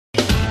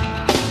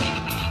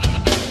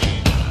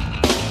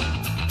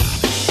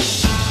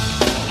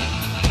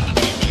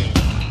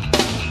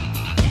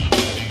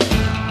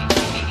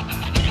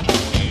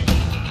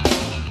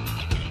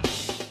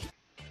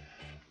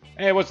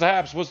Hey, what's the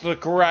haps? What's the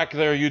crack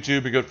there,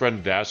 YouTube? Your good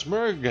friend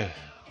Dasmerg.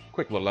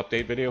 Quick little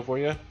update video for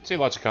you. See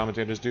lots of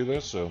commentators do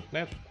this, so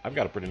yeah, I've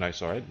got a pretty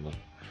nice ride.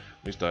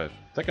 At least I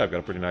think I've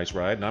got a pretty nice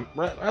ride, and I'm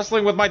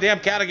wrestling with my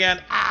damn cat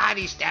again. Ah, and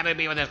he's stabbing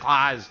me with his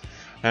claws.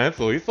 And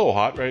he's so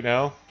hot right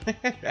now.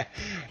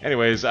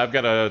 Anyways, I've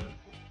got a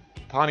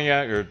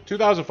Pontiac, or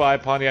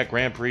 2005 Pontiac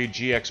Grand Prix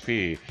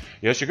GXP.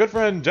 Yes, your good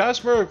friend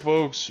Dasmerg,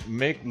 folks,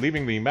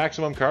 leaving the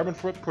maximum carbon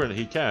footprint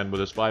he can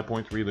with his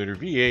 5.3-liter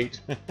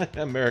V8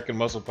 American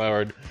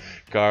muscle-powered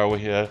car.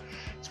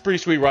 It's a pretty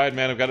sweet ride,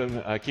 man. I've got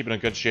to keep it in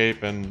good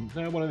shape, and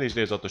one of these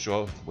days I'll have to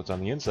show off what's on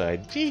the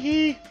inside.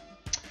 Tee-hee!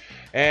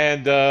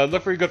 And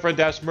look for your good friend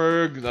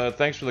Dasmerg.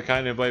 Thanks for the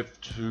kind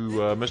invite to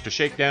Mr.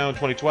 Shakedown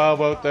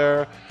 2012 out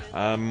there.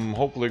 I'm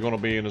hopefully going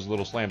to be in his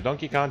little slam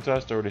donkey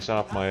contest. I already sent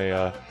off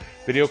my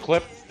video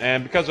clip.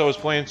 And because I was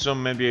playing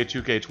some NBA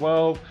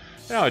 2K12,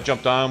 I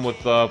jumped on with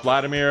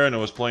Vladimir and I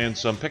was playing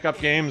some pickup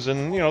games.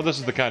 And, this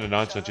is the kind of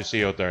nonsense you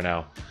see out there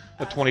now.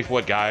 The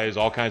 20-foot guys,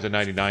 all kinds of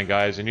 99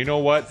 guys. And you know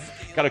what?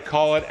 Got to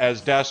call it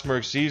as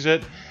Dasmerg sees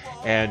it.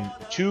 And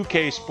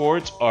 2K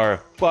Sports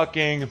are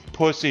fucking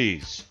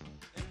pussies.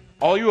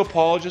 All you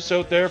apologists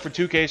out there for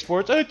 2K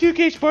Sports,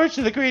 2K Sports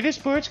are the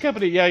greatest sports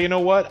company. Yeah, you know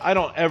what? I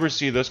don't ever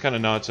see this kind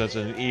of nonsense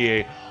in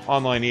an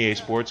online EA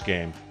Sports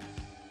game.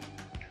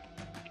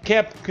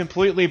 Can't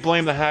completely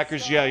blame the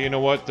hackers. Yeah, you know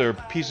what? They're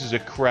pieces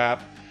of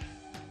crap.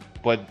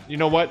 But you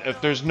know what?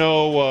 If there's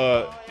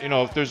no,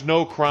 if there's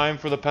no crime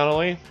for the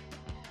penalty,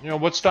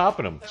 what's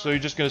stopping them? So you're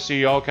just gonna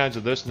see all kinds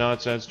of this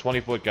nonsense,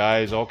 20-foot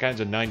guys, all kinds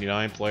of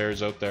 99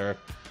 players out there.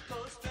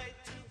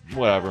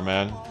 Whatever,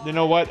 man. You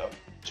know what?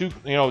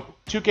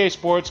 2K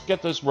Sports,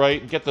 get this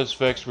right and get this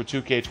fixed for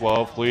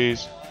 2K12,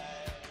 please.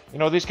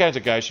 These kinds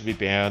of guys should be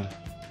banned.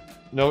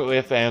 No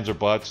ifs, ands, or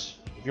buts.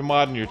 If you're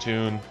modding your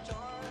tune,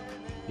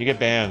 you get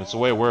banned. It's the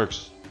way it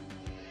works.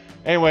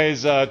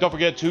 Anyways, don't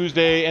forget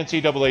Tuesday,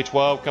 NCAA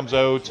 12 comes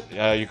out.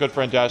 Your good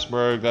friend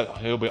Dasmerg,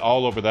 he'll be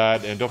all over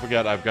that. And don't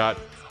forget, I've got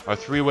our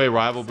three-way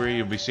rivalry.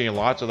 You'll be seeing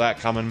lots of that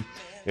coming.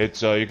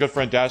 It's your good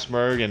friend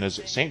Dasmerg and his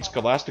Saint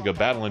Scholastica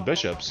Battlin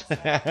Bishops.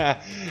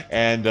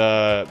 and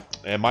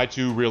my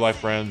two real-life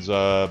friends,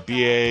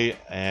 BA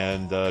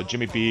and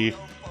Jimmy B,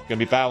 going to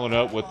be battling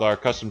out with our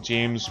custom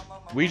teams.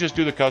 We just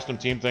do the custom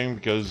team thing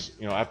because,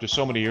 after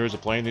so many years of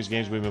playing these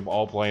games, we've been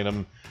all playing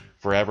them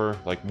forever,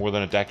 like more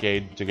than a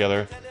decade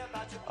together.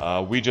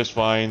 We just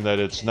find that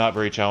it's not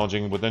very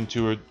challenging. Within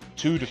two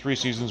to three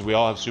seasons, we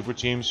all have super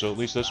teams, so at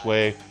least this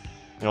way,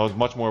 it's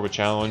much more of a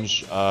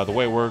challenge. The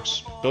way it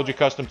works, build your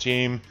custom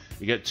team.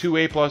 You get 2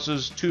 A+,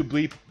 2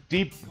 B+,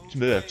 and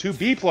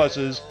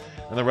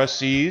the rest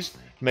C's to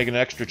make an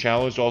extra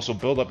challenge to also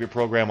build up your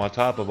program on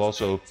top of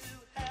also,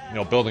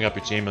 building up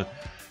your team.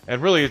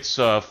 And really, it's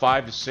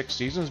 5 to 6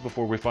 seasons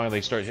before we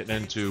finally start hitting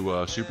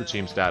into super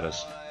team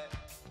status.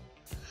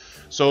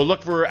 So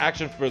look for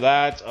action for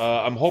that.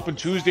 I'm hoping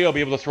Tuesday I'll be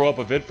able to throw up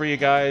a vid for you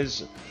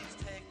guys.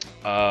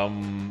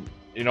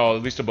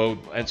 At least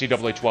about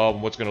NCAA 12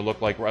 and what's going to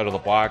look like right out of the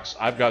box.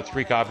 I've got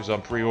 3 copies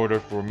on pre-order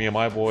for me and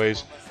my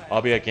boys.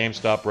 I'll be at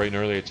GameStop bright and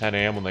early at 10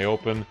 a.m. when they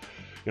open.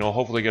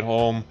 Hopefully get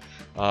home,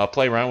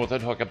 play around with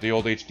it, hook up the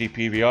old HD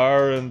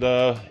PVR, and,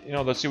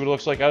 let's see what it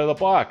looks like out of the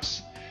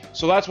box.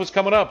 So that's what's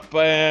coming up,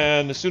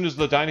 and as soon as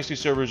the Dynasty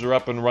servers are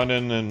up and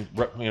running and,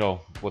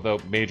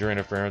 without major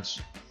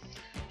interference,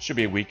 should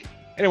be a week.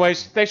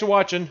 Anyways, thanks for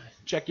watching.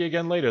 Check you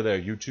again later there,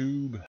 YouTube.